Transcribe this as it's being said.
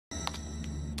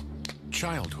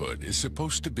Childhood is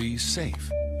supposed to be safe,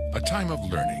 a time of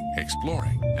learning,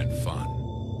 exploring, and fun.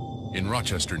 In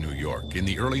Rochester, New York, in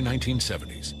the early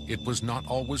 1970s, it was not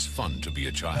always fun to be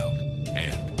a child,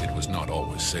 and it was not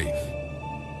always safe.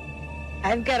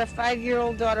 I've got a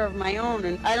 5-year-old daughter of my own,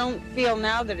 and I don't feel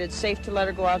now that it's safe to let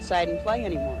her go outside and play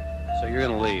anymore. So you're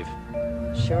going to leave?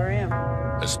 Sure am.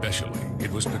 Especially,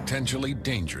 it was potentially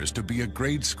dangerous to be a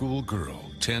grade school girl,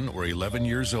 10 or 11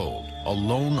 years old,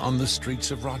 alone on the streets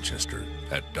of Rochester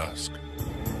at dusk.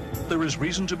 There is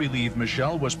reason to believe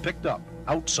Michelle was picked up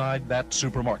outside that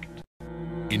supermarket.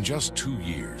 In just 2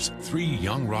 years, 3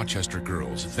 young Rochester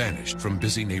girls vanished from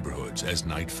busy neighborhoods as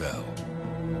night fell.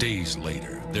 Days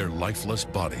later, their lifeless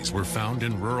bodies were found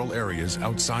in rural areas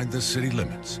outside the city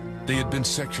limits. They had been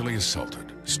sexually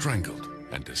assaulted, strangled,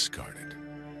 and discarded.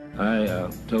 I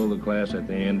told the class at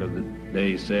the end of the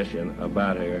day's session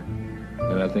about her,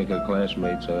 and I think her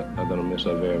classmates are going to miss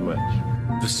her very much.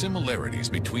 The similarities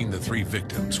between the 3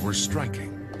 victims were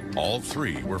striking. All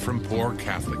 3 were from poor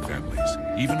Catholic families.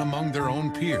 Even among their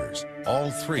own peers,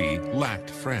 all 3 lacked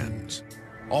friends.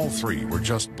 All 3 were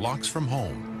just blocks from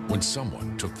home when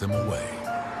someone took them away.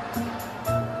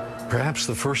 Perhaps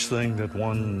the first thing that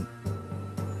one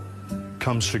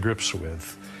comes to grips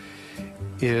with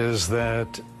is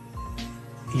that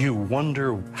you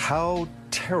wonder how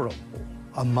terrible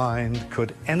a mind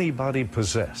could anybody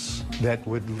possess that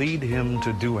would lead him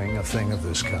to doing a thing of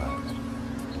this kind.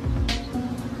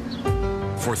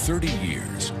 For 30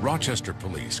 years, Rochester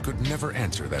police could never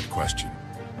answer that question.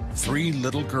 3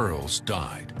 little girls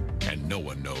died, and no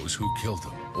one knows who killed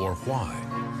them or why.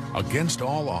 Against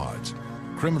all odds,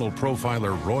 criminal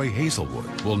profiler Roy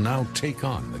Hazelwood will now take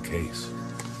on the case.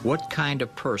 What kind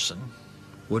of person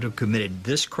would have committed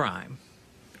this crime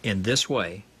in this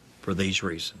way for these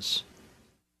reasons?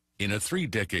 In a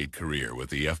 3-decade career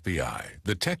with the FBI,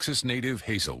 the Texas native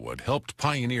Hazelwood helped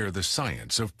pioneer the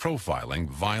science of profiling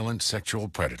violent sexual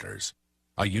predators,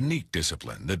 a unique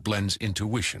discipline that blends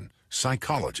intuition,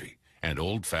 psychology, and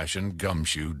old-fashioned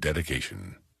gumshoe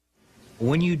dedication.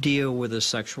 When you deal with a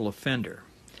sexual offender,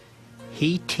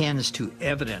 he tends to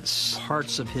evidence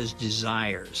parts of his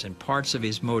desires and parts of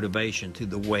his motivation through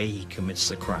the way he commits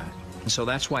the crime. And so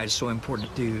that's why it's so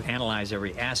important to analyze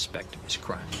every aspect of his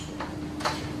crime.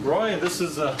 Roy, this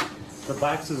is the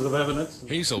boxes of evidence.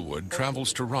 Hazelwood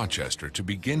travels to Rochester to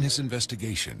begin his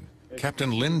investigation.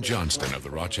 Captain Lynn Johnston of the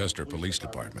Rochester Police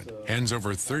Department hands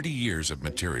over 30 years of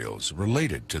materials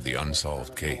related to the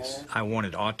unsolved case. I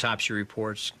wanted autopsy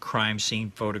reports, crime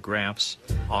scene photographs,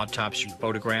 autopsy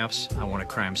photographs. I wanted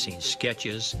crime scene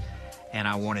sketches, and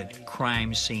I wanted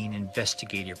crime scene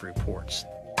investigative reports.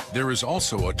 There is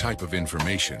also a type of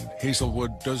information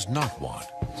Hazelwood does not want.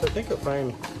 So I think you'll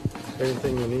find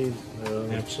everything you need.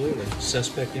 Absolutely.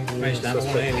 Suspect information. I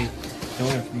don't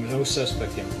want no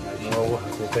suspect information. No,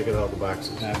 we'll take it out of the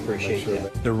boxes. I appreciate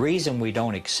that. The reason we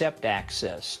don't accept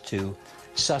access to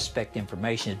suspect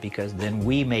information is because then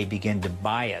we may begin to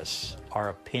bias our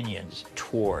opinions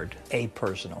toward a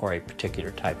person or a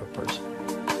particular type of person.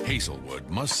 Hazelwood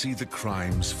must see the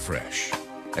crimes fresh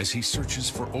as he searches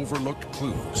for overlooked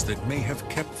clues that may have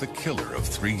kept the killer of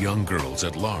 3 young girls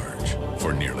at large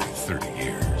for nearly 30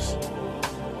 years.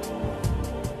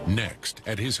 Next,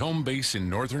 at his home base in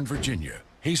Northern Virginia,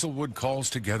 Hazelwood calls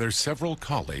together several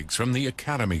colleagues from the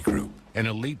Academy Group, an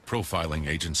elite profiling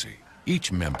agency.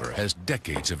 Each member has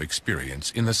decades of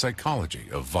experience in the psychology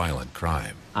of violent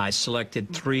crime. I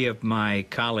selected 3 of my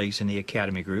colleagues in the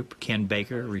Academy Group: Ken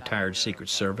Baker, retired Secret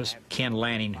Service; Ken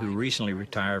Lanning, who recently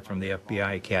retired from the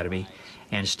FBI Academy;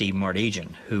 and Steve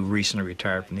Martigian, who recently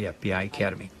retired from the FBI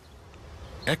Academy.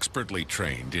 Expertly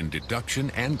trained in deduction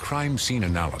and crime scene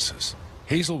analysis,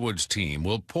 Hazelwood's team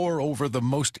will pore over the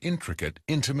most intricate,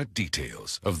 intimate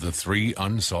details of the 3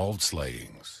 unsolved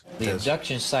slayings. The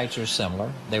abduction sites are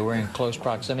similar. They were in close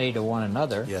proximity to one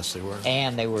another. Yes, they were.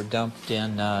 And they were dumped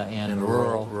in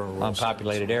rural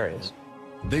unpopulated areas.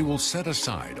 They will set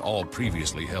aside all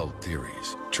previously held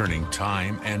theories, turning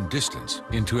time and distance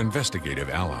into investigative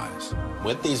allies.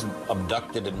 With these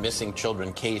abducted and missing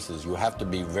children cases, you have to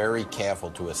be very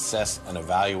careful to assess and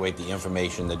evaluate the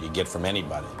information that you get from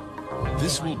anybody.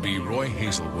 This will be Roy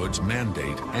Hazelwood's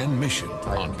mandate and mission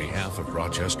on behalf of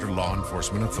Rochester law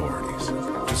enforcement authorities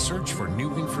to search for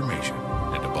new information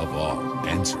and, above all,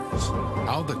 answers.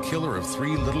 How the killer of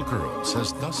 3 little girls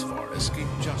has thus far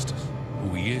escaped justice,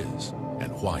 who he is,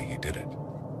 and why he did it.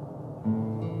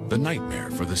 The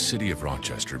nightmare for the city of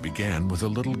Rochester began with a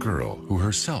little girl who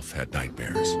herself had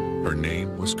nightmares. Her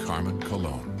name was Carmen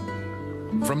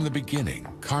Colon. From the beginning,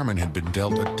 Carmen had been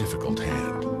dealt a difficult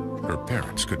hand. Her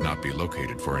parents could not be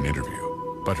located for an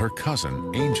interview, but her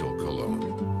cousin, Angel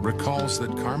Colon, recalls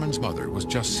that Carmen's mother was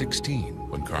just 16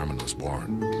 when Carmen was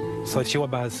born. So she was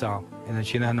by herself, and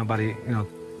she didn't have nobody,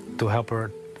 to help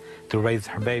her to raise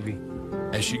her baby.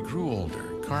 As she grew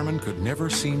older, Carmen could never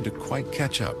seem to quite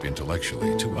catch up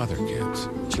intellectually to other kids.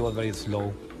 She was very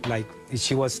slow. Like,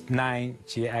 she was 9,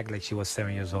 she acted like she was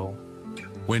 7 years old.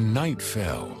 When night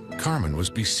fell, Carmen was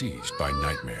besieged by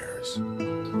nightmares.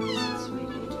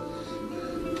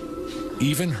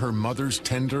 Even her mother's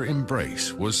tender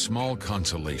embrace was small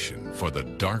consolation for the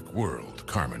dark world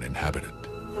Carmen inhabited.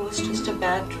 It was just a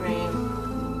bad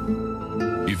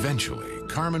dream. Eventually,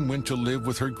 Carmen went to live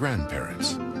with her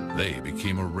grandparents. They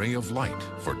became a ray of light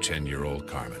for 10-year-old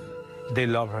Carmen. They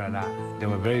loved her a lot. They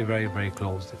were very, very, very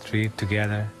close. The three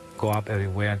together, go up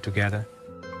everywhere together.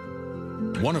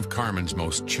 One of Carmen's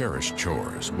most cherished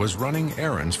chores was running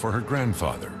errands for her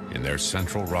grandfather in their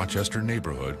central Rochester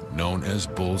neighborhood known as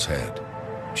Bull's Head.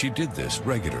 She did this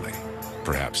regularly.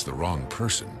 Perhaps the wrong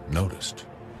person noticed.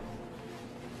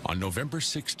 On November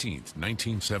 16th,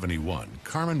 1971,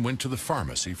 Carmen went to the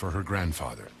pharmacy for her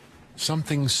grandfather.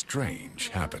 Something strange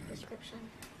happened.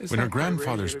 When her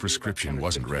grandfather's prescription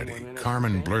wasn't ready,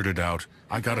 Carmen blurted out,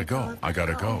 "I gotta go, I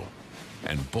gotta go,"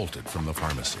 and bolted from the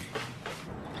pharmacy.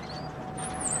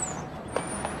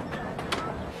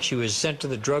 She was sent to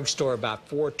the drugstore about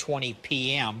 4:20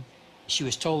 p.m. She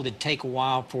was told it'd take a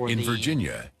while for In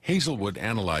Virginia, Hazelwood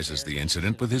analyzes the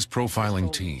incident with his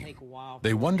profiling team.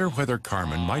 They wonder whether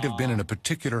Carmen might have been in a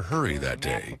particular hurry that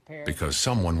day because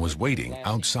someone was waiting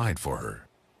outside for her.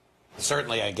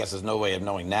 Certainly, I guess there's no way of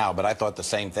knowing now, but I thought the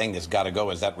same thing, this gotta go.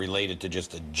 Is that related to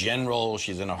just a general,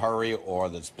 she's in a hurry, or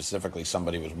that specifically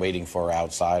somebody was waiting for her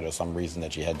outside or some reason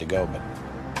that she had to go? But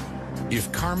if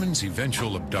Carmen's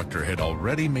eventual abductor had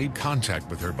already made contact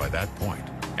with her by that point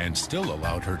and still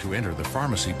allowed her to enter the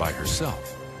pharmacy by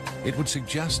herself, it would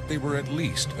suggest they were at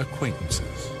least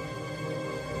acquaintances.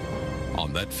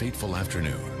 On that fateful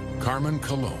afternoon, Carmen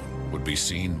Colon would be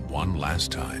seen one last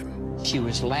time. She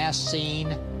was last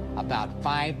seen about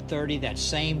 5:30 that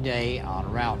same day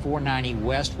on Route 490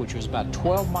 West, which was about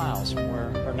 12 miles from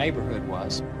where her neighborhood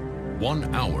was.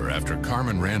 1 hour after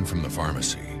Carmen ran from the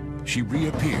pharmacy, she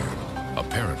reappeared,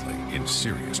 apparently in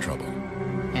serious trouble.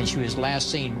 And she was last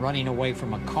seen running away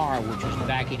from a car which was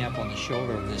backing up on the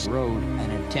shoulder of this road in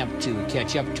an attempt to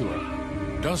catch up to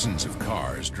her. Dozens of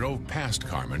cars drove past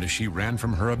Carmen as she ran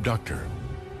from her abductor.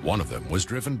 One of them was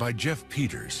driven by Jeff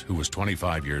Peters, who was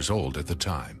 25 years old at the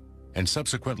time, and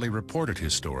subsequently reported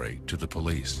his story to the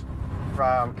police.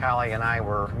 Callie and I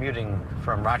were commuting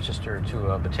from Rochester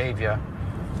to Batavia.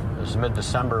 It was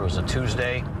mid-December, it was a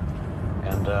Tuesday,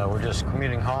 and we're just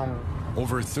commuting home.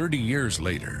 Over 30 years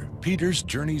later, Peters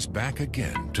journeys back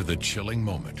again to the chilling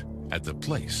moment at the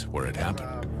place where it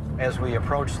happened. As we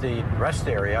approached the rest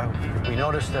area, we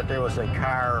noticed that there was a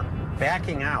car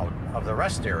backing out of the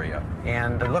rest area.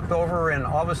 And I looked over, and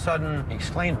all of a sudden, he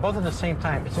exclaimed, both at the same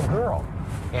time, "It's a girl."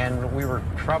 And we were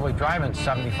probably driving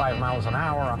 75 miles an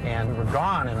hour, and we were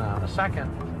gone in a second.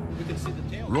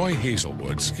 Roy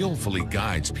Hazelwood skillfully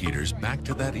guides Peters back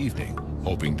to that evening,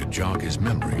 hoping to jog his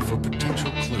memory for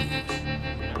potential clues.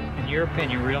 In your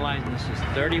opinion, realizing this is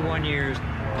 31 years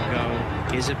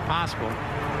ago, is it possible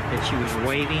that she was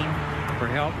waving for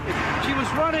help? She was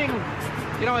running,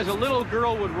 as a little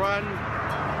girl would run.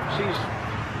 She's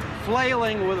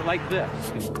flailing with it like this.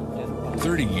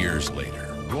 30 years later,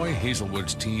 Roy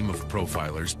Hazelwood's team of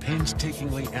profilers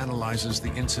painstakingly analyzes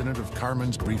the incident of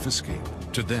Carmen's brief escape.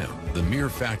 To them, the mere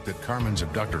fact that Carmen's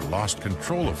abductor lost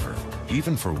control of her,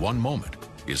 even for one moment,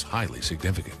 is highly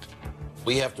significant.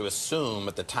 we have to assume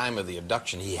at the time of the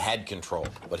abduction he had control,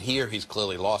 but here he's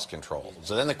clearly lost control.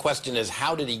 So then the question is,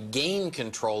 how did he gain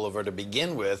control of her to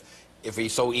begin with if he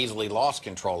so easily lost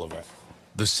control of her?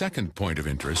 The second point of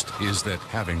interest is that,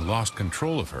 having lost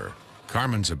control of her,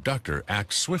 Carmen's abductor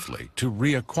acts swiftly to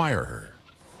reacquire her.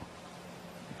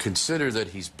 Consider that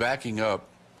he's backing up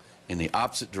in the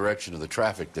opposite direction of the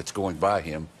traffic that's going by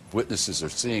him. Witnesses are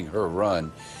seeing her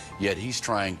run, yet he's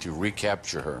trying to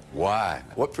recapture her. Why?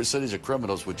 What percentage of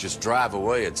criminals would just drive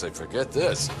away and say, forget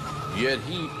this? Yet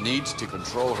he needs to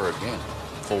control her again.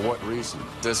 For what reason?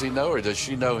 Does he know, or does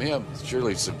she know him?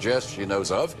 Surely suggests she knows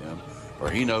of him, or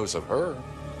he knows of her,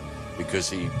 because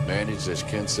he managed, as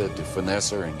Ken said, to finesse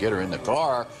her and get her in the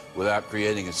car without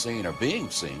creating a scene or being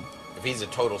seen. If he's a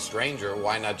total stranger,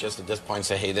 why not just at this point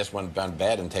say, hey, this one went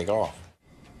bad, and take off?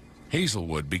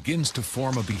 Hazelwood begins to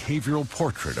form a behavioral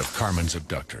portrait of Carmen's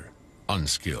abductor.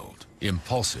 Unskilled,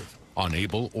 impulsive,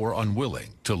 unable or unwilling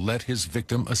to let his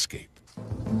victim escape.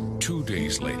 2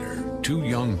 days later, two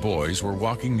young boys were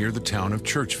walking near the town of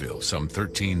Churchville, some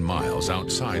 13 miles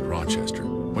outside Rochester,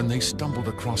 when they stumbled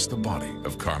across the body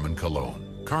of Carmen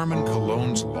Colon. Carmen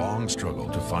Colon's long struggle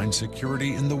to find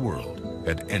security in the world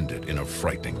had ended in a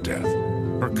frightening death.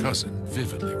 Her cousin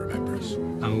vividly remembers.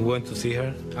 And we went to see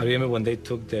her. I remember when they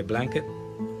took the blanket,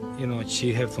 you know,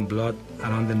 she had some blood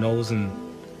around the nose and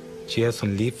she had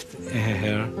some lift in her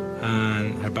hair,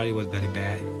 and her body was very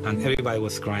bad, and everybody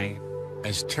was crying.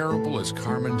 As terrible as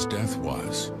Carmen's death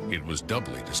was, it was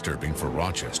doubly disturbing for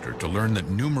Rochester to learn that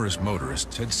numerous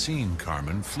motorists had seen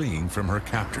Carmen fleeing from her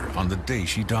captor on the day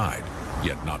she died,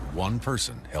 yet not one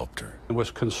person helped her. There was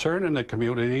concern in the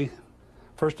community,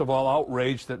 first of all,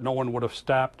 outrage that no one would have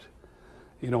stopped,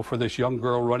 you know, for this young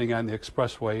girl running on the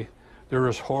expressway. There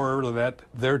was horror that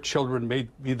their children may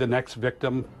be the next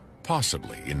victim.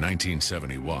 Possibly in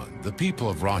 1971, the people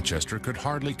of Rochester could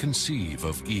hardly conceive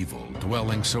of evil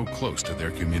dwelling so close to their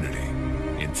community.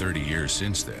 In 30 years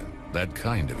since then, that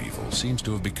kind of evil seems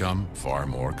to have become far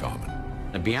more common.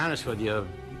 To be honest with you,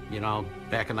 know,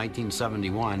 back in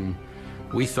 1971,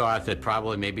 we thought that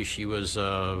probably maybe she was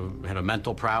had a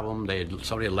mental problem.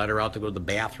 Somebody had let her out to go to the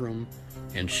bathroom,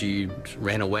 and she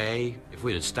ran away. If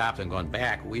we'd have stopped and gone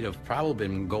back, we'd have probably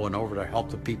been going over to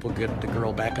help the people get the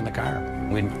girl back in the car.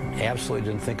 We absolutely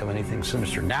didn't think of anything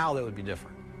sinister. Now that would be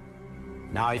different.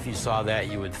 Now if you saw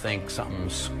that, you would think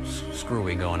something's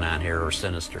screwy going on here or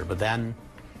sinister. But then,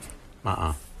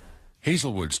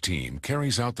 Hazelwood's team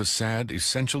carries out the sad,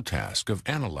 essential task of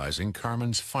analyzing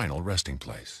Carmen's final resting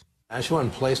place. She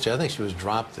wasn't placed there. I think she was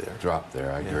dropped there. Dropped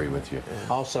there, I agree with you. Yeah.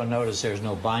 Also notice there's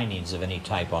no bindings of any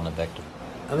type on the victim.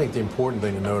 I think the important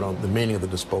thing to note on the meaning of the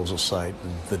disposal site,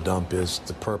 the dump, is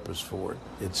the purpose for it.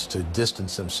 It's to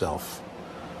distance himself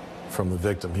from the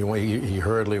victim. He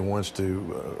hurriedly wants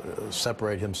to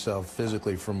separate himself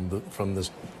physically from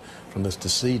this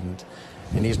decedent,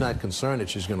 and he's not concerned that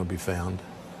she's going to be found,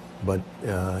 but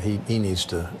he needs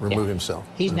to remove himself.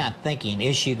 He's not thinking,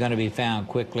 is she going to be found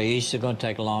quickly? Is she going to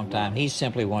take a long time? He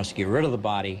simply wants to get rid of the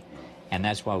body, and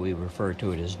that's why we refer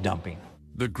to it as dumping.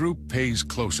 The group pays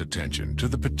close attention to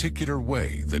the particular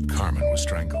way that Carmen was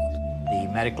strangled. The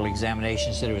medical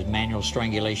examination said it was manual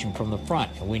strangulation from the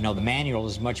front. And we know the manual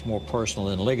is much more personal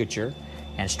than ligature,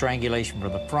 and strangulation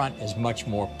from the front is much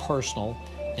more personal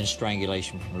than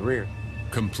strangulation from the rear.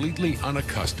 Completely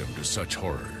unaccustomed to such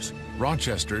horrors,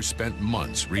 Rochester spent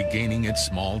months regaining its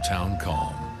small-town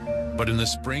calm. But in the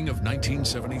spring of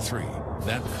 1973,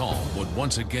 that calm would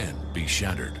once again be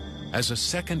shattered, as a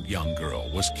second young girl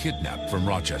was kidnapped from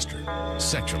Rochester,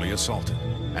 sexually assaulted,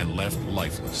 and left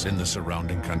lifeless in the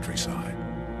surrounding countryside.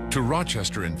 To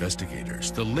Rochester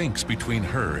investigators, the links between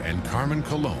her and Carmen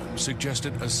Colon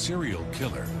suggested a serial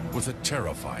killer with a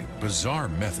terrifying, bizarre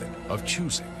method of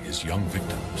choosing his young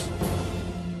victims.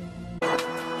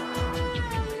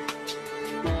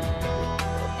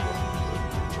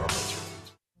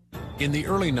 In the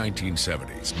early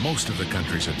 1970s, most of the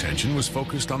country's attention was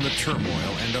focused on the turmoil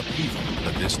and upheaval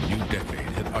that this new decade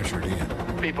had ushered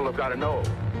in. People have got to know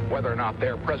whether or not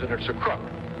their president's a crook.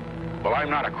 Well, I'm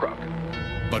not a crook.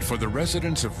 But for the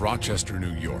residents of Rochester,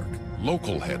 New York,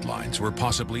 local headlines were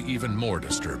possibly even more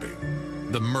disturbing.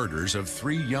 The murders of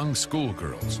 3 young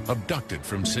schoolgirls abducted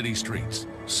from city streets,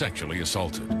 sexually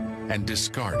assaulted, and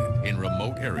discarded in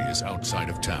remote areas outside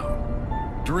of town.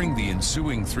 During the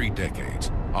ensuing 3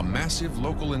 decades, a massive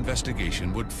local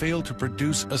investigation would fail to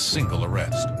produce a single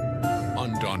arrest.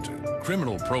 Undaunted,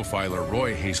 criminal profiler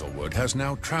Roy Hazelwood has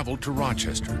now traveled to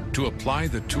Rochester to apply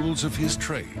the tools of his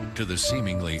trade to the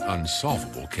seemingly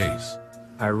unsolvable case.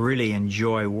 I really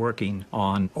enjoy working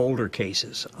on older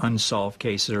cases, unsolved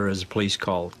cases, or as the police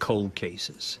call cold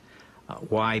cases.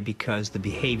 Why? Because the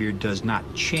behavior does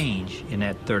not change in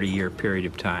that 30-year period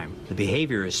of time. The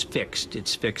behavior is fixed.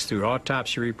 It's fixed through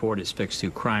autopsy report, it's fixed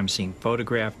through crime scene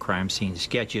photograph, crime scene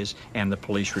sketches, and the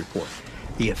police report.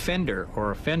 The offender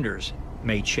or offenders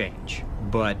may change,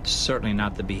 but certainly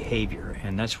not the behavior.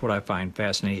 And that's what I find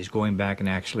fascinating, is going back and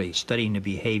actually studying the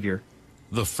behavior.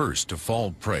 The first to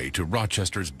fall prey to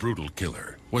Rochester's brutal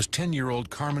killer was 10-year-old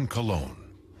Carmen Colon.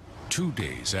 2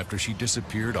 days after she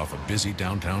disappeared off a busy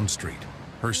downtown street,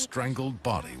 her strangled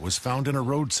body was found in a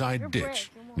roadside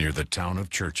ditch near the town of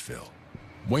Churchville.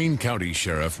 Wayne County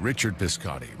Sheriff Richard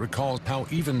Piscotti recalls how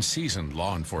even seasoned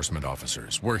law enforcement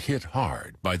officers were hit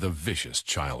hard by the vicious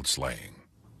child slaying.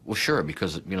 Well, sure,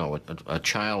 because, you know, a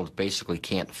child basically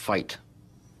can't fight.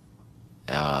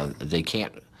 They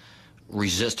can't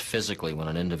resist physically when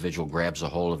an individual grabs a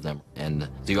hold of them. And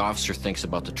the officer thinks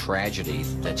about the tragedy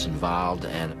that's involved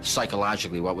and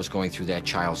psychologically what was going through that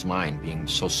child's mind, being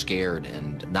so scared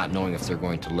and not knowing if they're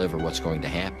going to live or what's going to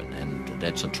happen. And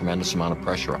that's a tremendous amount of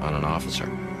pressure on an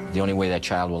officer. The only way that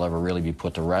child will ever really be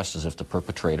put to rest is if the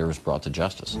perpetrator is brought to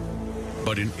justice.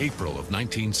 But in April of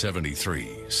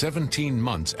 1973, 17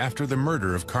 months after the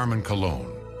murder of Carmen Colon,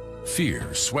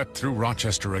 fear swept through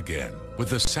Rochester again with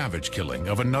the savage killing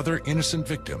of another innocent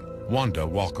victim, Wanda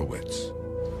Walkowicz.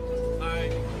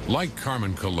 Like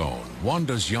Carmen Colon,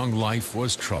 Wanda's young life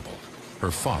was troubled.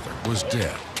 Her father was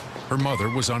dead. Her mother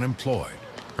was unemployed.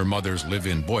 Her mother's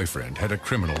live-in boyfriend had a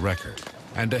criminal record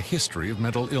and a history of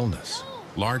mental illness.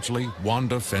 Largely,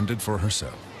 Wanda fended for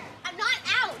herself. I'm not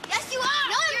out. Yes, you are.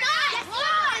 No, you're not. Yes, you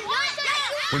are. I'm not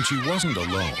out. When she wasn't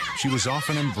alone, she was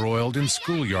often embroiled in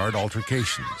schoolyard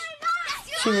altercations.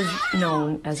 She was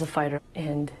known as a fighter,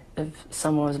 and if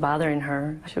someone was bothering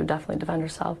her, she would definitely defend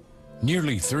herself.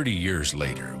 Nearly 30 years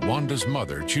later, Wanda's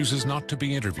mother chooses not to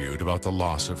be interviewed about the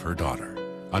loss of her daughter.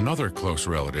 Another close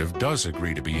relative does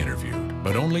agree to be interviewed,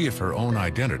 but only if her own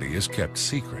identity is kept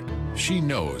secret. She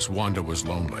knows Wanda was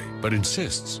lonely, but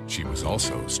insists she was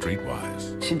also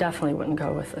streetwise. She definitely wouldn't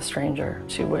go with a stranger.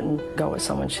 She wouldn't go with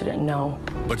someone she didn't know.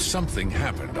 But something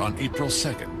happened on April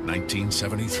 2nd,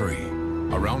 1973.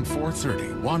 Around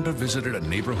 4:30, Wanda visited a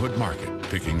neighborhood market,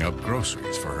 picking up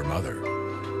groceries for her mother.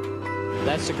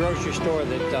 That's the grocery store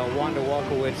that Wanda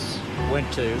Walkowicz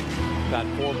went to, about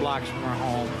 4 blocks from her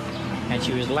home. And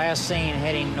she was last seen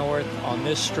heading north on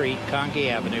this street,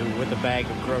 Conkey Avenue, with a bag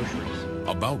of groceries.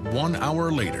 About 1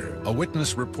 hour later, a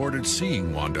witness reported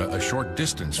seeing Wanda a short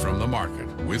distance from the market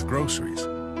with groceries,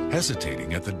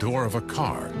 hesitating at the door of a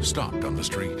car stopped on the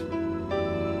street.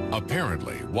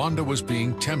 Apparently, Wanda was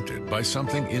being tempted by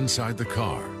something inside the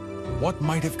car. What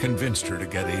might have convinced her to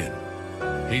get in?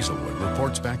 Hazelwood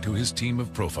reports back to his team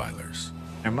of profilers.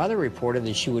 Her mother reported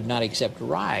that she would not accept a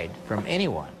ride from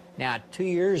anyone. Now, 2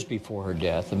 years before her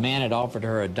death, a man had offered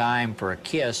her a dime for a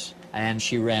kiss, and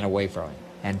she ran away from him.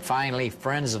 And finally,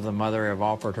 friends of the mother have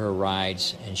offered her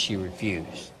rides, and she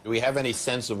refused. Do we have any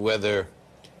sense of whether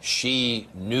she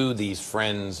knew these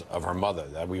friends of her mother?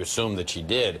 That we assume that she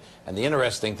did. And the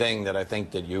interesting thing that I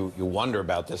think that you wonder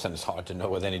about this, and it's hard to know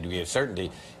with any degree of certainty,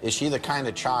 is she the kind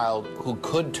of child who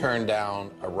could turn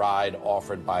down a ride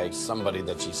offered by somebody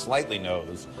that she slightly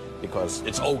knows, because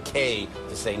it's okay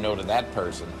to say no to that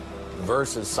person,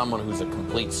 versus someone who's a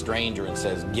complete stranger and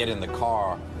says, get in the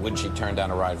car? Would she turn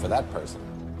down a ride for that person?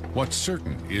 What's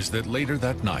certain is that later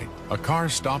that night, a car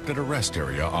stopped at a rest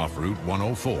area off Route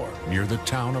 104 near the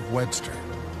town of Webster.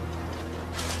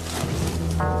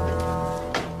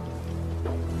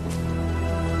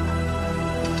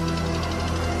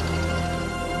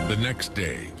 The next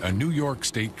day, a New York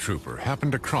State trooper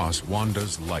happened across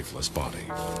Wanda's lifeless body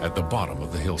at the bottom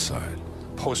of the hillside.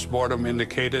 Postmortem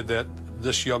indicated that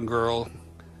this young girl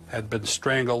had been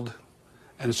strangled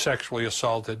and sexually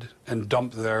assaulted and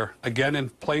dumped there, again in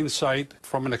plain sight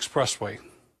from an expressway.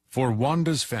 For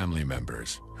Wanda's family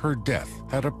members, her death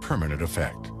had a permanent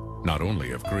effect, not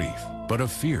only of grief, but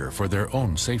of fear for their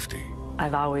own safety.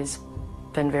 I've always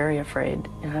been very afraid,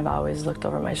 and I've always looked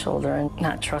over my shoulder and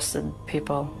not trusted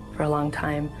people for a long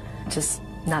time, just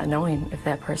not knowing if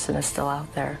that person is still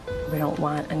out there. We don't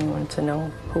want anyone to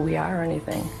know who we are or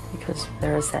anything, because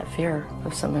there is that fear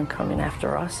of someone coming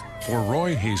after us. For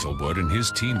Roy Hazelwood and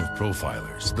his team of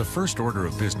profilers, the first order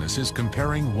of business is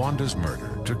comparing Wanda's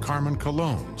murder to Carmen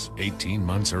Colon's 18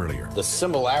 months earlier. The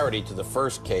similarity to the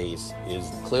first case is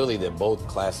clearly they're both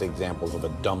classic examples of a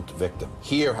dumped victim.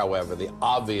 Here, however, the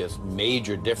obvious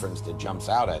major difference that jumps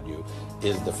out at you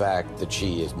is the fact that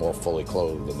she is more fully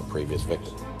clothed than the previous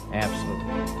victim.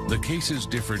 Absolutely. The cases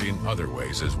differed in other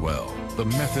ways as well. The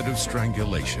method of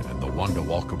strangulation in the Wanda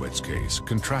Walkowicz case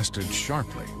contrasted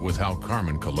sharply with how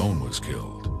Carmen Colon was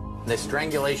killed. The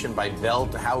strangulation by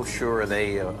belt, how sure are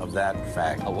they of that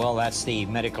fact? Well, that's the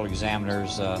medical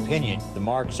examiner's opinion. The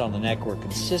marks on the neck were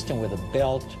consistent with a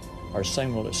belt or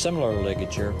similar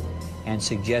ligature, and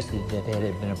suggested that it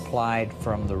had been applied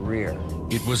from the rear.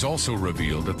 It was also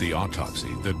revealed at the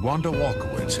autopsy that Wanda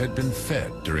Walkowicz had been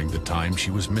fed during the time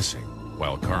she was missing,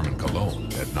 while Carmen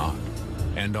Colon had not.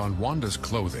 And on Wanda's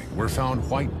clothing were found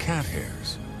white cat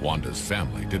hairs. Wanda's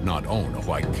family did not own a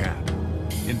white cat.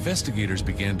 Investigators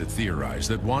began to theorize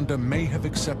that Wanda may have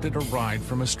accepted a ride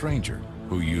from a stranger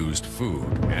who used food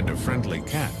and a friendly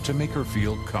cat to make her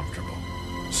feel comfortable.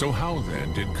 So how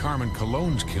then did Carmen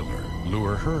Colon's killer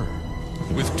lure her?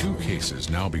 With 2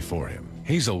 cases now before him,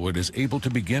 Hazelwood is able to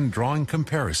begin drawing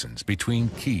comparisons between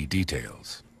key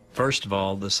details. First of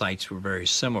all, the sites were very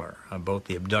similar, both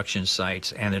the abduction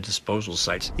sites and the disposal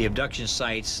sites. The abduction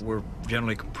sites were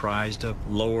generally comprised of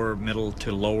lower, middle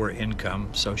to lower income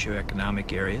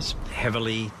socioeconomic areas,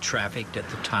 heavily trafficked at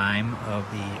the time of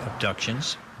the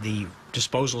abductions. The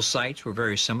disposal sites were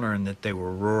very similar in that they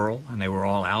were rural and they were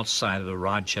all outside of the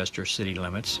Rochester city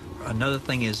limits. Another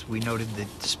thing is we noted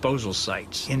that disposal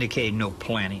sites indicated no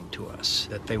planning to us,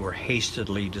 that they were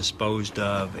hastily disposed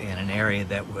of in an area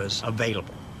that was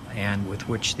available and with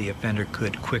which the offender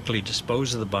could quickly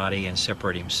dispose of the body and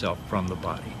separate himself from the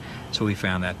body. So we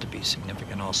found that to be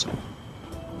significant also.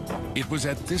 It was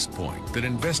at this point that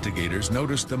investigators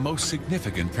noticed the most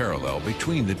significant parallel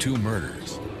between the two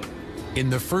murders. In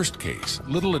the first case,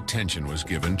 little attention was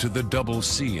given to the double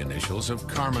C initials of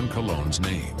Carmen Colon's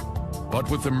name. But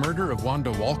with the murder of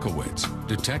Wanda Walkowicz,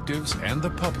 detectives and the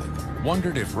public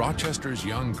wondered if Rochester's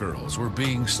young girls were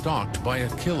being stalked by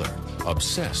a killer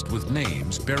obsessed with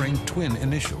names bearing twin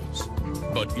initials.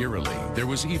 But eerily, there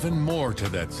was even more to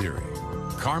that theory.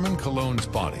 Carmen Colon's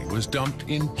body was dumped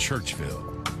in Churchville,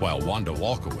 while Wanda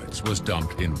Walkowicz was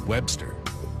dumped in Webster.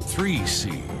 3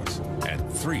 C's and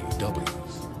 3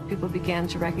 W's. People began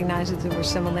to recognize that there were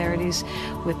similarities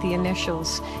with the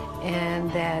initials, and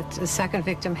that the second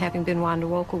victim having been Wanda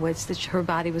Wolkowitz, that her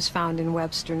body was found in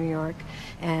Webster, New York.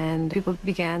 And people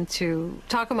began to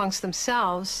talk amongst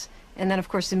themselves, and then of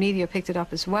course the media picked it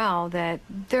up as well, that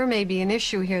there may be an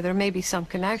issue here, there may be some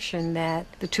connection, that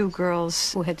the two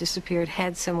girls who had disappeared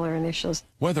had similar initials.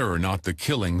 Whether or not the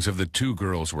killings of the two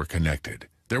girls were connected,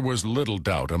 there was little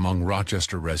doubt among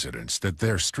Rochester residents that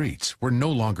their streets were no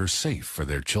longer safe for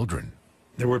their children.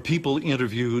 There were people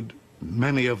interviewed,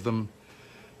 many of them,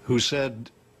 who said,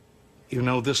 you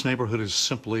know, this neighborhood is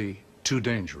simply too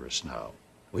dangerous now.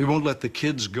 We won't let the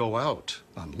kids go out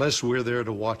unless we're there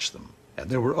to watch them. And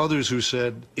there were others who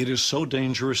said, it is so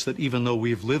dangerous that even though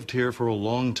we've lived here for a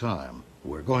long time,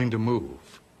 we're going to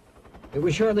move. It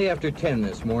was shortly after 10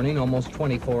 this morning, almost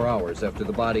 24 hours after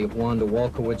the body of Wanda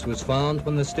Walkowicz was found,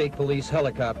 when the state police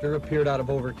helicopter appeared out of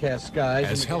overcast skies.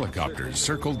 As helicopters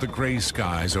circled the gray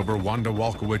skies over Wanda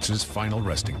Walkowicz's final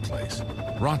resting place,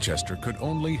 Rochester could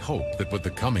only hope that with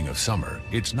the coming of summer,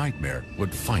 its nightmare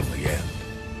would finally end.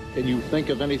 Can you think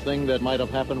of anything that might have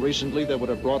happened recently that would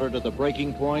have brought her to the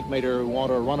breaking point, made her want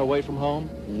to run away from home?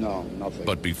 No, nothing.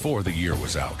 But before the year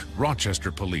was out,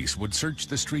 Rochester police would search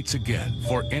the streets again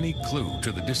for any clue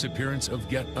to the disappearance of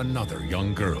yet another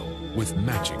young girl with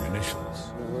matching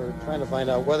initials. We're trying to find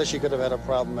out whether she could have had a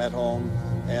problem at home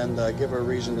and give her a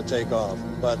reason to take off.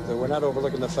 But we're not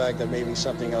overlooking the fact that maybe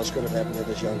something else could have happened to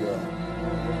this young girl.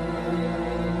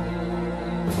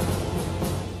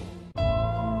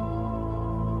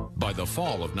 By the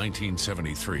fall of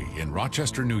 1973, in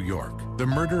Rochester, New York, the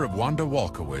murder of Wanda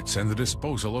Walkowicz and the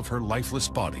disposal of her lifeless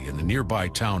body in the nearby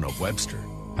town of Webster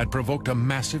had provoked a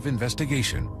massive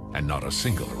investigation and not a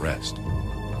single arrest.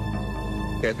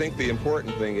 I think the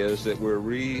important thing is that we're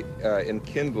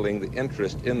re-enkindling the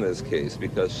interest in this case,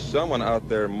 because someone out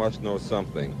there must know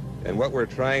something. And what we're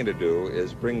trying to do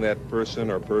is bring that person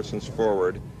or persons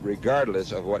forward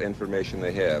regardless of what information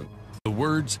they have. The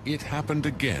words, "it happened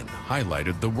again,"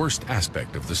 highlighted the worst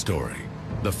aspect of the story.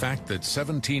 The fact that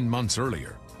 17 months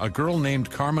earlier, a girl named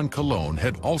Carmen Colon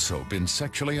had also been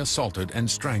sexually assaulted and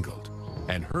strangled,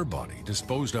 and her body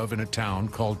disposed of in a town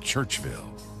called Churchville.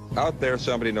 Out there,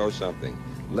 somebody knows something.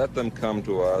 Let them come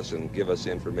to us and give us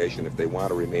information if they want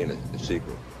to remain a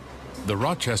secret. The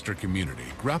Rochester community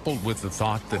grappled with the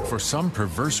thought that for some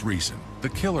perverse reason, the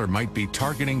killer might be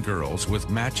targeting girls with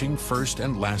matching first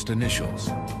and last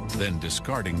initials, then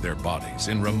discarding their bodies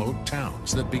in remote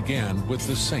towns that began with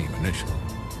the same initial.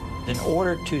 In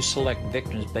order to select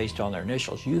victims based on their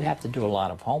initials, you have to do a lot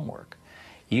of homework.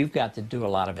 You've got to do a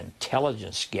lot of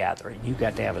intelligence gathering. You've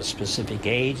got to have a specific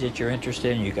age that you're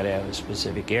interested in. You've got to have a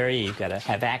specific area. You've got to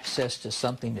have access to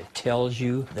something that tells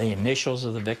you the initials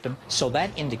of the victim. So that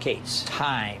indicates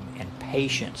time and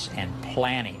patience and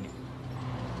planning.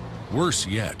 Worse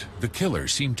yet, the killer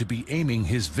seemed to be aiming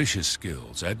his vicious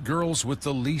skills at girls with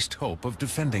the least hope of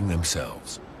defending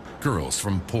themselves. Girls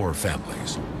from poor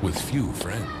families with few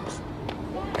friends.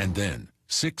 And then,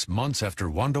 6 months after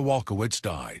Wanda Walkowicz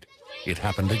died, it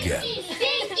happened again.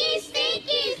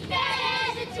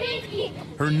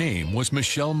 Her name was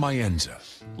Michelle Mayenza.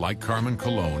 Like Carmen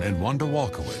Colon and Wanda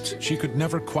Walkowicz, she could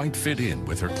never quite fit in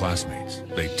with her classmates.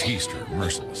 They teased her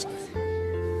mercilessly.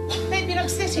 They've been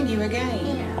upsetting you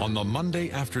again. On the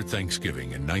Monday after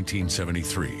Thanksgiving in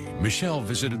 1973, Michelle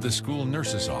visited the school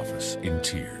nurse's office in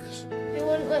tears. They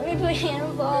wouldn't let me put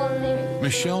handball in there.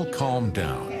 Michelle calmed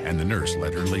down, and the nurse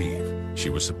let her leave. She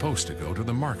was supposed to go to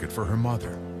the market for her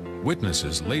mother.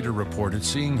 Witnesses later reported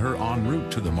seeing her en route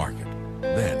to the market.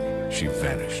 Then she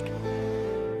vanished.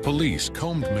 Police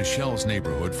combed Michelle's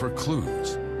neighborhood for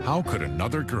clues. How could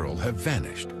another girl have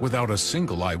vanished without a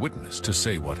single eyewitness to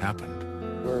say what happened?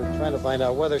 We're trying to find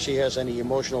out whether she has any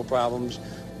emotional problems,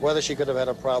 whether she could have had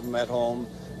a problem at home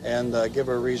and give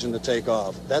her a reason to take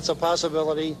off. That's a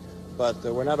possibility, but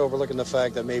we're not overlooking the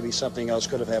fact that maybe something else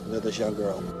could have happened to this young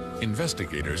girl.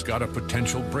 Investigators got a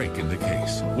potential break in the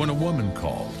case when a woman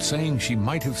called saying she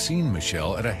might have seen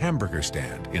Michelle at a hamburger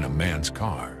stand in a man's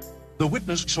car. The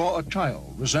witness saw a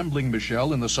child resembling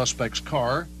Michelle in the suspect's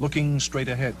car, looking straight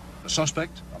ahead. The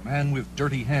suspect, a man with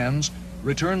dirty hands,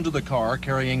 returned to the car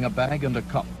carrying a bag and a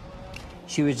cup.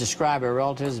 She was described by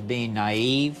relatives as being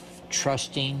naive,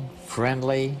 trusting,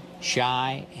 friendly,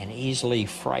 shy, and easily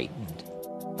frightened.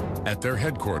 At their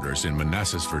headquarters in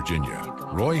Manassas, Virginia,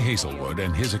 Roy Hazelwood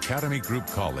and his Academy Group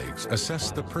colleagues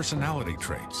assessed the personality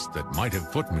traits that might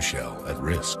have put Michelle at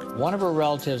risk. One of her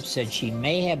relatives said she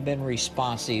may have been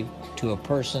responsive to a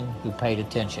person who paid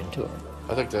attention to her.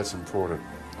 I think that's important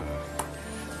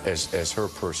as her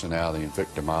personality and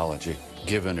victimology.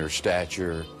 Given her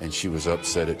stature, and she was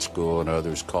upset at school and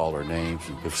others call her names,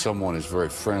 if someone is very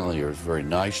friendly or is very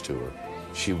nice to her,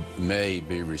 she may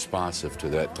be responsive to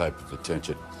that type of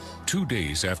attention. 2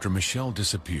 days after Michelle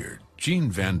disappeared,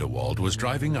 Gene Vandewald was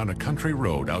driving on a country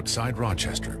road outside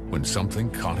Rochester when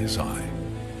something caught his eye.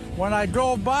 When I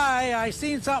drove by, I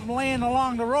seen something laying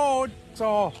along the road,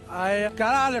 so I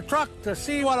got out of the truck to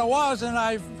see what it was, and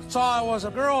I saw it was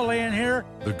a girl laying here.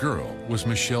 The girl was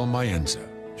Michelle Mayenza.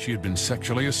 She had been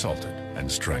sexually assaulted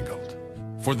and strangled.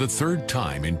 For the third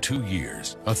time in 2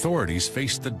 years, authorities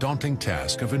faced the daunting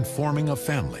task of informing a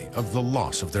family of the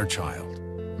loss of their child.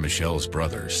 Michelle's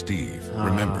brother, Steve,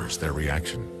 remembers their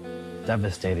reaction.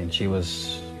 Devastating. She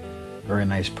was a very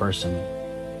nice person.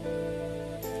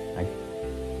 I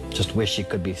just wish she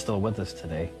could be still with us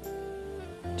today.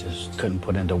 Just couldn't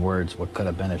put into words what could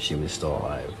have been if she was still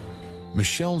alive.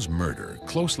 Michelle's murder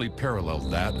closely paralleled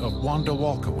that of Wanda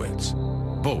Walkowitz.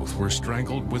 Both were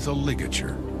strangled with a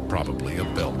ligature, probably a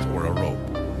belt or a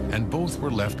rope, and both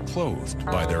were left clothed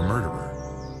by their murderer.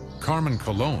 Carmen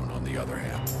Colon, on the other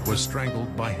hand, was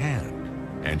strangled by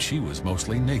hand, and she was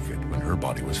mostly naked when her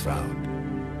body was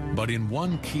found. But in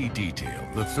one key detail,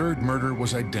 the third murder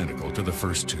was identical to the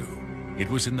first two. It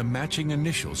was in the matching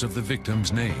initials of the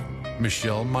victim's name,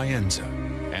 Michelle Mayenza,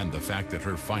 and the fact that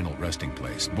her final resting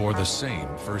place bore the same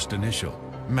first initial,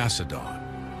 Macedon.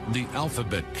 The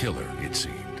alphabet killer, it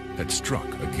seemed, had struck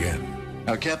again.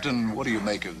 Now, Captain, what do you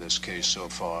make of this case so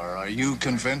far? Are you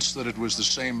convinced that it was the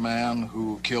same man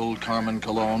who killed Carmen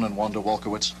Colon and Wanda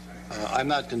Walkowitz? I'm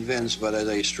not convinced, but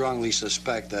I strongly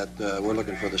suspect that we're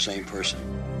looking for the same person.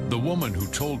 The woman who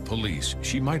told police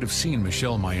she might have seen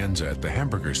Michelle Mayenza at the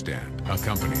hamburger stand,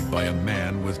 accompanied by a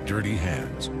man with dirty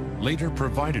hands, later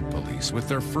provided police with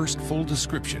their first full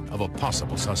description of a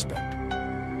possible suspect.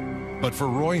 But for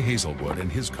Roy Hazelwood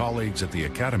and his colleagues at the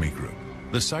Academy Group,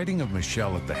 the sighting of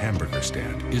Michelle at the hamburger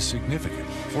stand is significant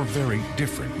for very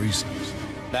different reasons.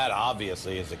 That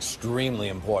obviously is extremely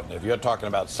important. If you're talking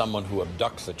about someone who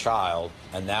abducts a child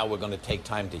and now we're going to take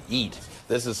time to eat,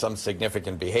 this is some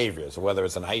significant behavior. So whether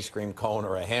it's an ice cream cone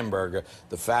or a hamburger,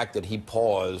 the fact that he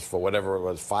paused for whatever it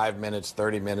was, 5 minutes,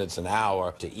 30 minutes, an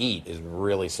hour to eat is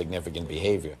really significant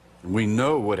behavior. We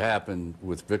know what happened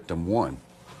with victim one.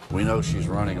 We know she's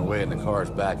running away and the car's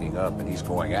backing up and he's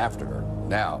going after her.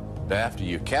 Now, after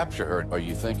you capture her, are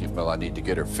you thinking, well, I need to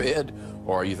get her fed?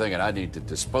 Or are you thinking, I need to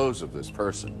dispose of this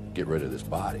person, get rid of this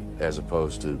body, as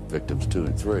opposed to victims 2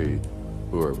 and 3,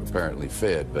 who are apparently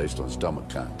fed based on stomach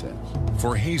contents?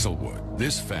 For Hazelwood,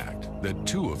 this fact that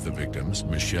 2 of the victims,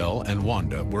 Michelle and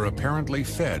Wanda, were apparently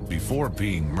fed before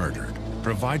being murdered,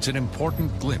 provides an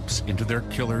important glimpse into their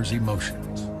killer's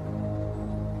emotions.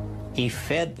 He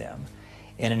fed them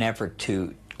in an effort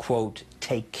to, quote,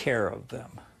 take care of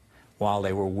them while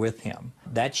they were with him.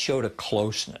 That showed a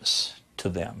closeness to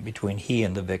them between he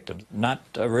and the victim. Not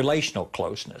a relational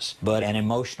closeness, but an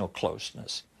emotional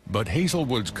closeness. But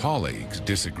Hazelwood's colleagues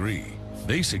disagree.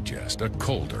 They suggest a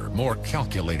colder, more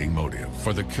calculating motive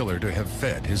for the killer to have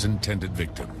fed his intended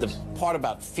victim. The part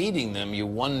about feeding them, you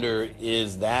wonder,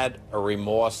 is that a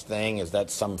remorse thing? Is that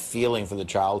some feeling for the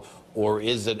child? Or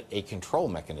is it a control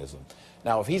mechanism?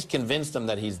 Now, if he's convinced them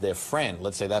that he's their friend,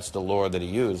 let's say that's the lure that he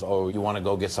used, oh, you want to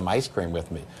go get some ice cream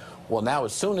with me. Well, now,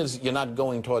 as soon as you're not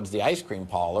going towards the ice cream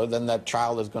parlor, then that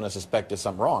child is going to suspect there's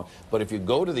something wrong. But if you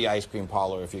go to the ice cream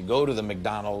parlor, if you go to the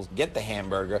McDonald's, get the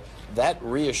hamburger, that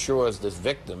reassures this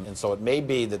victim. And so it may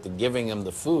be that the giving him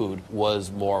the food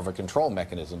was more of a control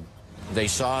mechanism. They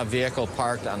saw a vehicle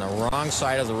parked on the wrong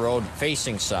side of the road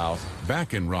facing south.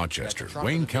 Back in Rochester,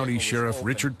 Wayne County Sheriff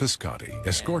Richard Piscotti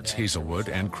escorts Hazelwood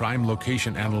and crime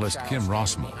location analyst Kim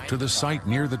Rossmo to the site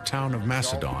near the town of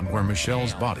Macedon where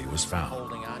Michelle's body was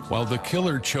found. While the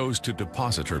killer chose to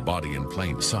deposit her body in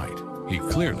plain sight, he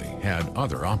clearly had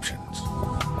other options.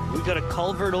 We've got a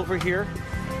culvert over here,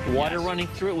 water running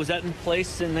through it. Was that in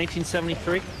place in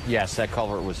 1973? Yes, that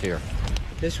culvert was here.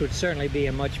 This would certainly be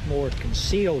a much more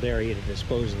concealed area to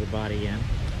dispose of the body in.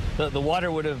 The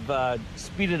water would have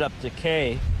speeded up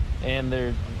decay, and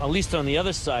there, at least on the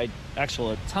other side,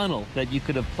 actually a tunnel that you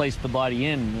could have placed the body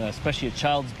in, especially a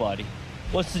child's body.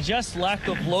 Well, it suggests lack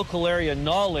of local area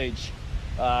knowledge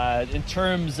in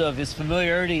terms of his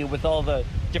familiarity with all the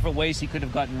different ways he could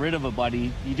have gotten rid of a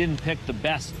body. He didn't pick the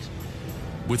best.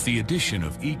 With the addition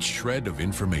of each shred of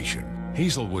information,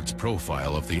 Hazelwood's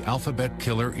profile of the alphabet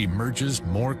killer emerges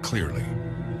more clearly.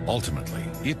 Ultimately,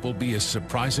 it will be as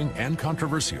surprising and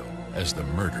controversial as the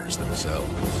murders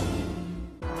themselves.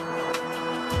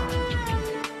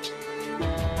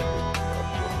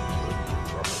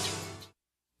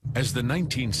 As the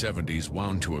 1970s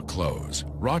wound to a close,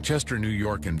 Rochester, New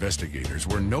York investigators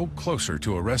were no closer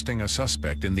to arresting a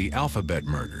suspect in the alphabet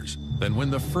murders than when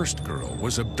the first girl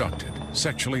was abducted,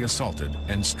 sexually assaulted,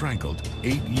 and strangled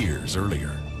 8 years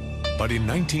earlier. But in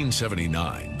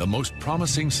 1979, the most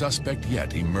promising suspect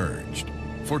yet emerged.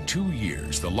 For 2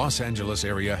 years, the Los Angeles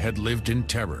area had lived in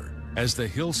terror as the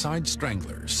Hillside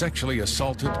Strangler sexually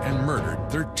assaulted and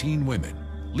murdered 13 women,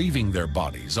 leaving their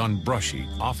bodies on brushy,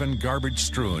 often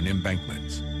garbage-strewn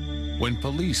embankments. When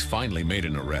police finally made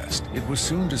an arrest, it was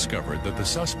soon discovered that the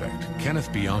suspect,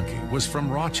 Kenneth Bianchi, was from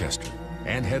Rochester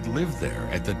and had lived there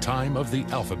at the time of the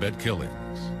alphabet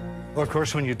killings. Well, of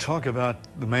course, when you talk about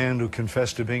the man who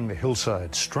confessed to being the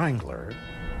Hillside Strangler,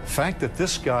 the fact that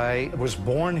this guy was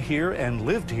born here and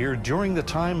lived here during the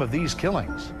time of these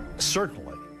killings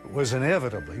certainly was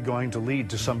inevitably going to lead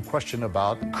to some question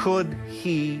about, could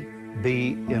he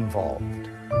be involved?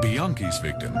 Bianchi's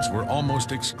victims were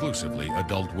almost exclusively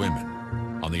adult women.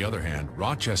 On the other hand,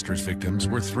 Rochester's victims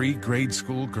were 3 grade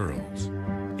school girls.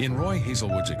 In Roy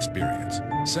Hazelwood's experience,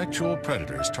 sexual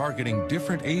predators targeting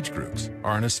different age groups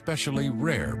are an especially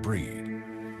rare breed.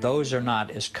 Those are not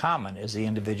as common as the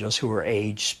individuals who are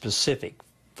age-specific.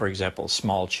 For example,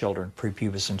 small children,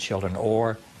 prepubescent children,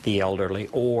 or the elderly,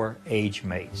 or age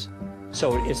mates.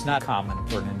 So it's not common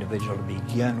for an individual to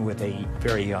begin with a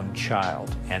very young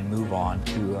child and move on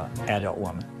to an adult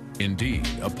woman. Indeed,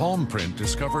 a palm print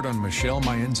discovered on Michelle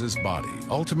Mayenza's body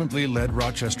ultimately led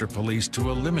Rochester police to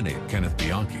eliminate Kenneth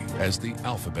Bianchi as the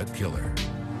alphabet killer.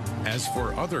 As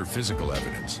for other physical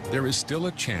evidence, there is still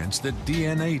a chance that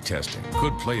DNA testing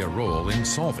could play a role in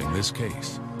solving this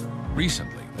case.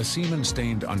 Recently, a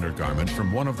semen-stained undergarment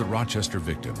from one of the Rochester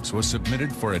victims was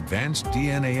submitted for advanced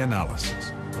DNA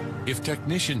analysis. If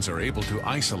technicians are able to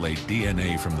isolate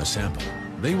DNA from the sample,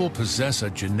 they will possess a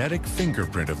genetic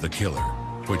fingerprint of the killer,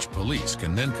 which police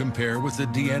can then compare with the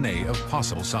DNA of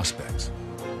possible suspects.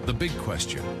 The big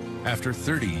question, after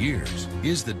 30 years,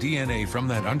 is the DNA from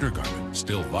that undergarment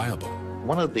still viable?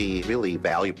 One of the really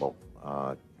valuable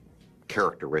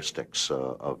characteristics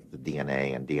of the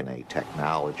DNA and DNA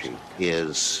technology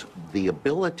is the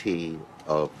ability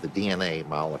of the DNA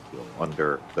molecule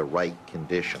under the right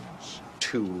conditions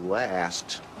to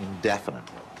last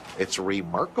indefinitely. It's a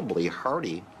remarkably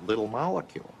hardy little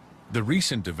molecule. The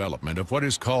recent development of what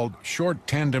is called short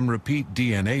tandem repeat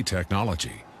DNA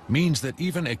technology means that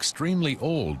even extremely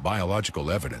old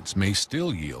biological evidence may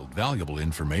still yield valuable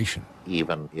information.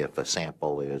 Even if a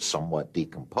sample is somewhat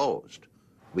decomposed,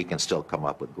 we can still come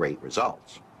up with great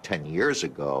results. 10 years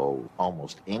ago,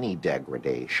 almost any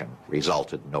degradation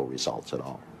resulted in no results at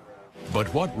all.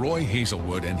 But what Roy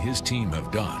Hazelwood and his team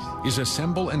have done is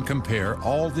assemble and compare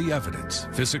all the evidence,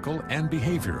 physical and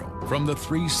behavioral, from the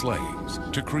 3 slaves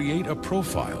to create a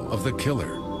profile of the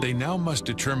killer. They now must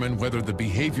determine whether the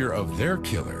behavior of their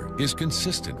killer is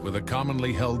consistent with a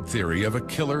commonly held theory of a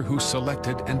killer who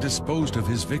selected and disposed of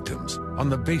his victims on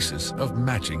the basis of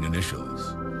matching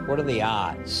initials. What are the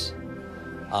odds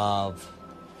of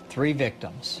 3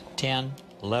 victims, 10,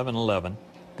 11, 11,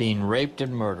 being raped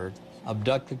and murdered,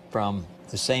 abducted from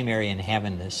the same area and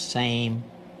having the same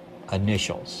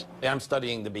initials? I'm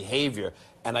studying the behavior,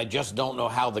 and I just don't know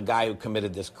how the guy who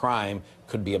committed this crime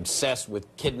could be obsessed with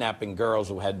kidnapping girls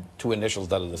who had 2 initials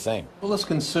that are the same. Well, let's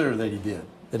consider that he did.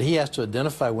 That he has to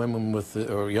identify women with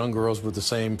or young girls with the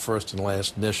same first and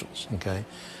last initials, okay?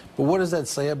 But what does that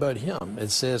say about him?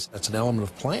 It says that's an element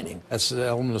of planning. That's an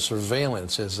element of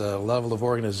surveillance. It's a level of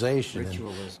organization.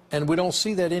 And we don't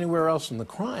see that anywhere else in the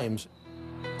crimes.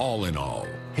 All in all,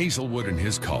 Hazelwood and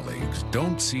his colleagues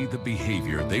don't see the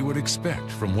behavior they would expect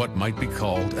from what might be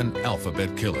called an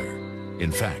alphabet killer.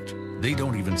 In fact, they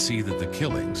don't even see that the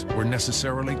killings were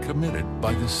necessarily committed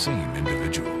by the same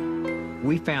individual.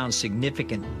 We found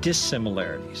significant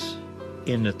dissimilarities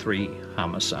in the 3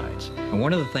 homicides. And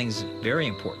one of the things that's very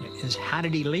important is, how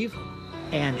did he leave them?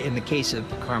 And in the case of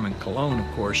Carmen Colon,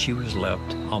 of course, she was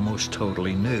left almost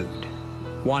totally nude.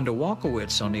 Wanda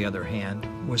Walkowicz, on the other hand,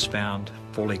 was found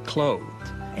fully clothed,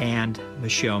 and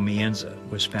Michelle Mienza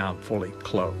was found fully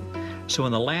clothed. So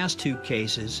in the last two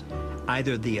cases,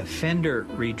 either the offender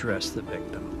redressed the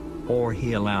victim or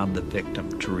he allowed the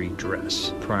victim to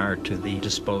redress prior to the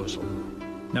disposal.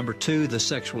 Number two, the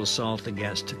sexual assault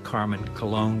against Carmen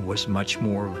Colon was much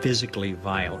more physically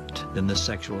violent than the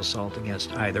sexual assault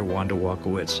against either Wanda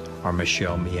Walkowicz or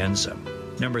Michelle Mienza.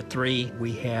 Number three,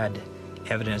 we had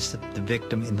evidence that the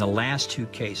victim in the last two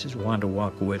cases, Wanda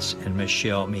Walkowicz and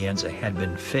Michelle Mienza, had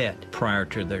been fed prior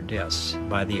to their deaths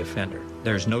by the offender.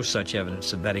 There's no such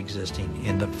evidence of that existing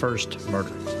in the first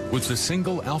murder. With the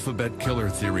single alphabet killer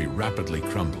theory rapidly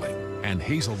crumbling and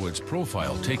Hazelwood's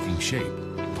profile taking shape,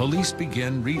 police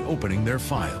begin reopening their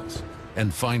files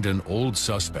and find an old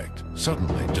suspect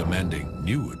suddenly demanding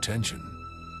new attention.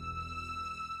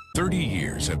 30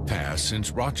 years have passed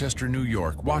since Rochester, New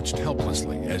York watched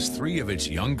helplessly as 3 of its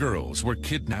young girls were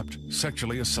kidnapped,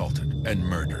 sexually assaulted, and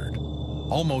murdered.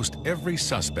 Almost every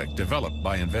suspect developed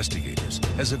by investigators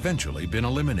has eventually been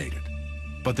eliminated.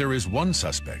 But there is one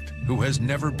suspect who has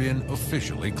never been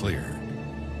officially cleared.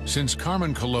 Since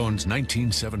Carmen Colon's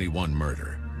 1971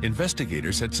 murder,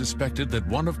 investigators had suspected that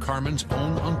one of Carmen's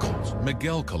own uncles,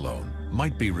 Miguel Colon,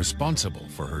 might be responsible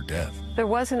for her death. There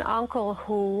was an uncle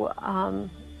who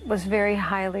was very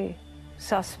highly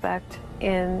suspect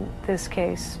in this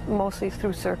case, mostly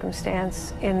through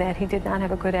circumstance, in that he did not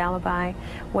have a good alibi.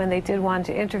 When they did want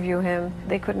to interview him,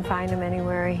 they couldn't find him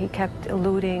anywhere. He kept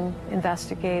eluding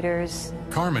investigators.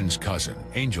 Carmen's cousin,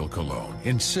 Angel Colon,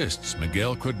 insists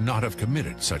Miguel could not have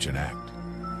committed such an act.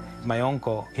 My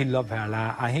uncle, he loved her a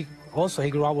lot, and he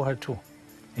grew up with her too.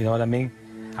 You know what I mean?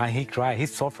 And he cried. He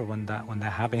suffered when that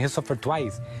happened. He suffered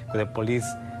twice, but the police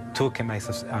took him as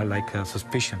a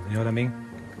suspicion. You know what I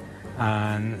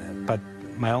mean? But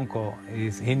my uncle,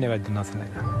 he never did nothing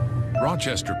like that.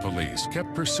 Rochester police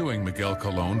kept pursuing Miguel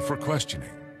Colon for questioning.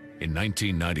 In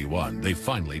 1991, they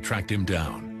finally tracked him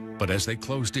down. But as they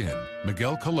closed in,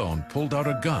 Miguel Colon pulled out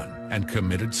a gun and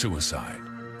committed suicide.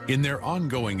 In their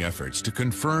ongoing efforts to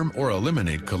confirm or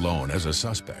eliminate Colon as a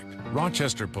suspect,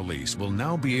 Rochester police will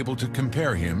now be able to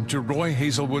compare him to Roy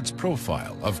Hazelwood's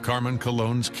profile of Carmen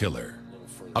Colon's killer.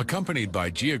 Accompanied by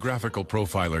geographical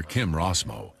profiler Kim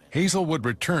Rossmo, Hazelwood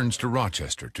returns to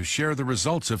Rochester to share the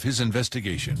results of his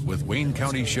investigation with Wayne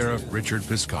County Sheriff Richard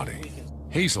Piscotti.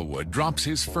 Hazelwood drops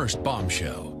his first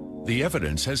bombshell. The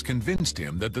evidence has convinced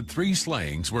him that the 3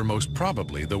 slayings were most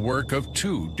probably the work of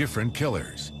 2 different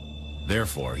killers.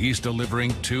 Therefore, he's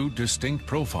delivering 2 distinct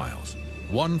profiles,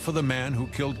 one for the man who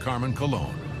killed Carmen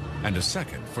Colon, and a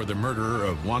second for the murderer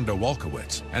of Wanda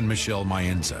Walkowicz and Michelle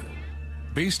Mienza.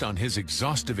 Based on his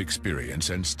exhaustive experience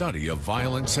and study of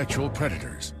violent sexual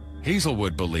predators,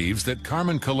 Hazelwood believes that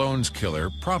Carmen Colon's killer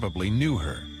probably knew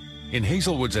her. In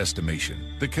Hazelwood's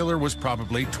estimation, the killer was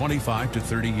probably 25 to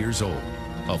 30 years old,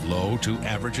 of low to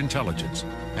average intelligence,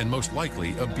 and most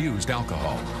likely abused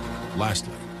alcohol.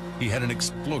 Lastly, he had an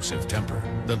explosive temper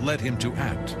that led him to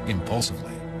act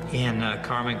impulsively. In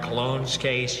Carmen Colon's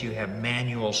case, you have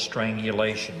manual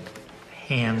strangulation,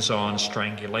 hands-on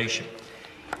strangulation.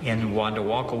 In Wanda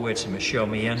Walkowicz and Michelle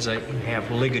Mienza, you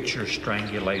have ligature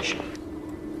strangulation.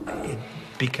 It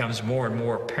becomes more and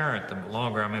more apparent the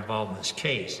longer I'm involved in this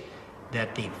case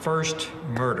that the first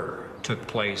murder took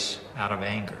place out of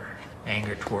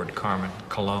anger toward Carmen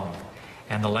Colon.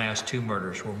 And the last 2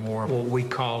 murders were more what we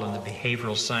call in the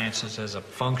behavioral sciences as a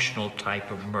functional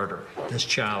type of murder. This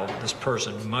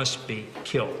person must be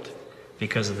killed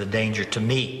because of the danger to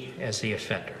me as the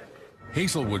offender.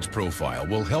 Hazelwood's profile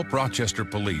will help Rochester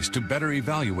police to better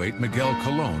evaluate Miguel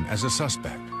Colon as a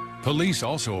suspect. Police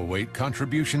also await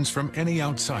contributions from any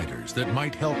outsiders that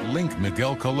might help link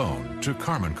Miguel Colon to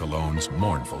Carmen Colon's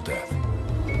mournful death.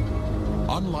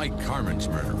 Unlike Carmen's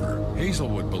murderer,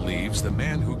 Hazelwood believes the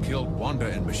man who killed Wanda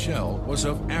and Michelle was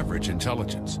of average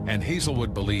intelligence, and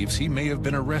Hazelwood believes he may have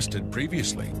been arrested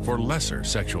previously for lesser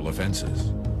sexual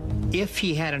offenses. If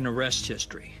he had an arrest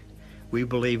history, we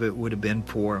believe it would have been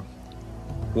for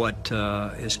what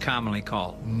is commonly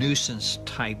called nuisance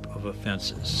type of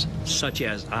offenses, such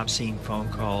as obscene phone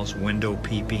calls, window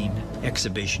peeping,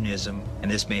 exhibitionism,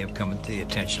 and this may have come to the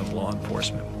attention of law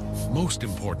enforcement. Most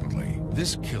importantly,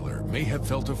 this killer may have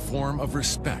felt a form of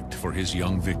respect for his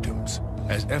young victims,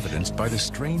 as evidenced by the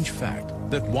strange fact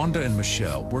that Wanda and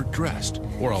Michelle were dressed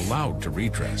or allowed to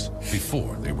redress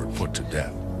before they were put to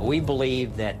death. We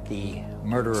believe that the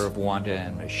murder of Wanda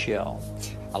and Michelle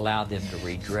allowed them to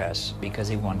redress because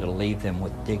he wanted to leave them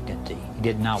with dignity. He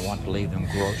did not want to leave them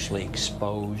grossly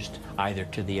exposed either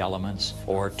to the elements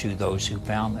or to those who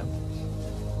found them.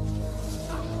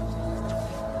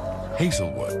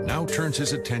 Hazelwood now turns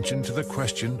his attention to the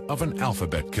question of an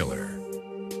alphabet killer.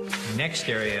 Next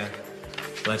area,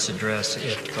 let's address,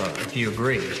 if you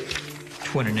agree,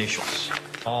 twin initials.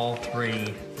 All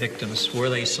three victims, were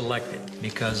they selected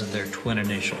because of their twin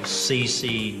initials,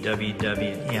 CC,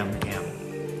 WW,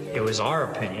 MM? It was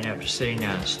our opinion, after sitting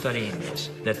down and studying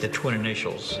this, that the twin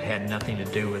initials had nothing to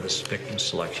do with the victim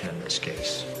selection in this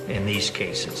case, in these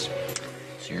cases.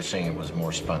 So you're saying it was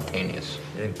more spontaneous?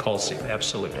 Impulsive,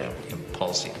 absolutely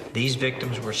impulsive. These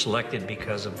victims were selected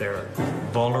because of their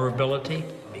vulnerability,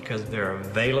 because of their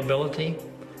availability,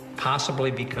 possibly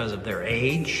because of their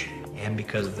age, and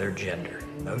because of their gender.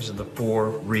 Those are the 4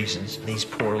 reasons these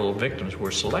poor little victims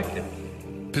were selected.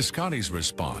 Piscotty's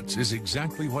response is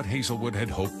exactly what Hazelwood had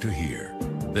hoped to hear,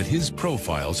 that his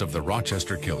profiles of the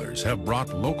Rochester killers have brought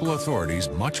local authorities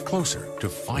much closer to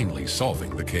finally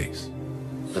solving the case.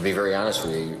 To be very honest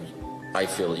with you, I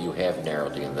feel that you have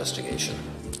narrowed the investigation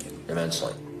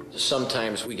immensely.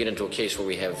 Sometimes we get into a case where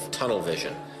we have tunnel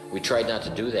vision. We tried not to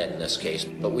do that in this case,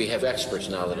 but we have experts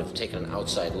now that have taken an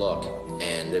outside look,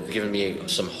 and they've given me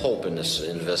some hope in this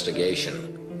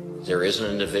investigation. There is an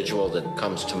individual that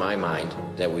comes to my mind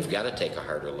that we've got to take a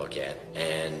harder look at,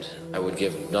 and I would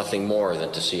give nothing more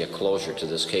than to see a closure to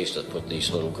this case that put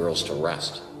these little girls to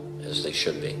rest, as they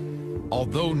should be.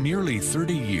 Although nearly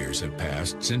 30 years have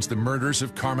passed since the murders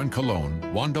of Carmen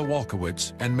Colon, Wanda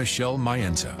Walkowicz, and Michelle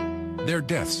Maenza, their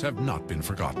deaths have not been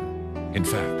forgotten. In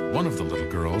fact, one of the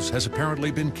little girls has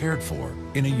apparently been cared for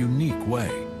in a unique way.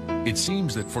 It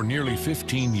seems that for nearly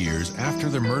 15 years after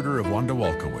the murder of Wanda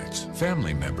Walkowicz,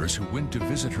 family members who went to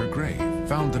visit her grave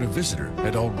found that a visitor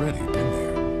had already been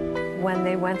there. When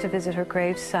they went to visit her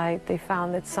gravesite, they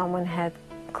found that someone had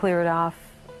cleared off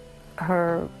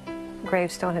her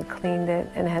gravestone, had cleaned it,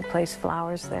 and had placed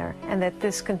flowers there. And that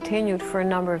this continued for a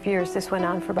number of years. This went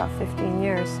on for about 15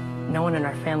 years. No one in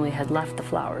our family had left the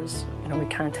flowers. We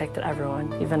contacted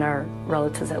everyone, even our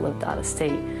relatives that lived out of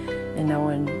state, and no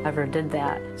one ever did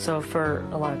that. So for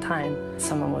a long time,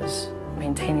 someone was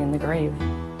maintaining the grave.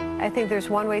 I think there's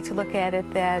one way to look at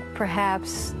it, that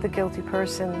perhaps the guilty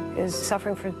person is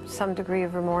suffering from some degree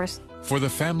of remorse. For the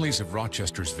families of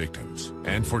Rochester's victims,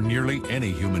 and for nearly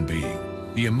any human being,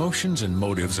 the emotions and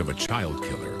motives of a child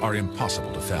killer are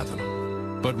impossible to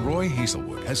fathom. But Roy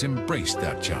Hazelwood has embraced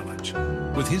that challenge.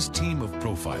 With his team of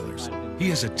profilers, he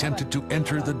has attempted to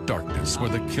enter the darkness where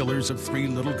the killers of 3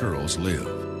 little girls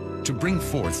live, to bring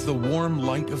forth the warm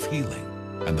light of healing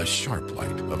and the sharp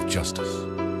light of justice.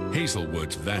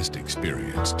 Hazelwood's vast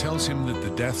experience tells him that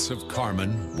the deaths of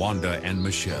Carmen, Wanda, and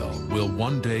Michelle will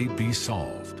one day be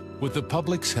solved. With the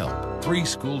public's help, 3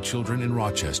 school children in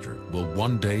Rochester will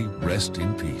one day rest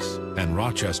in peace, and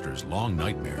Rochester's long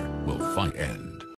nightmare will finally end.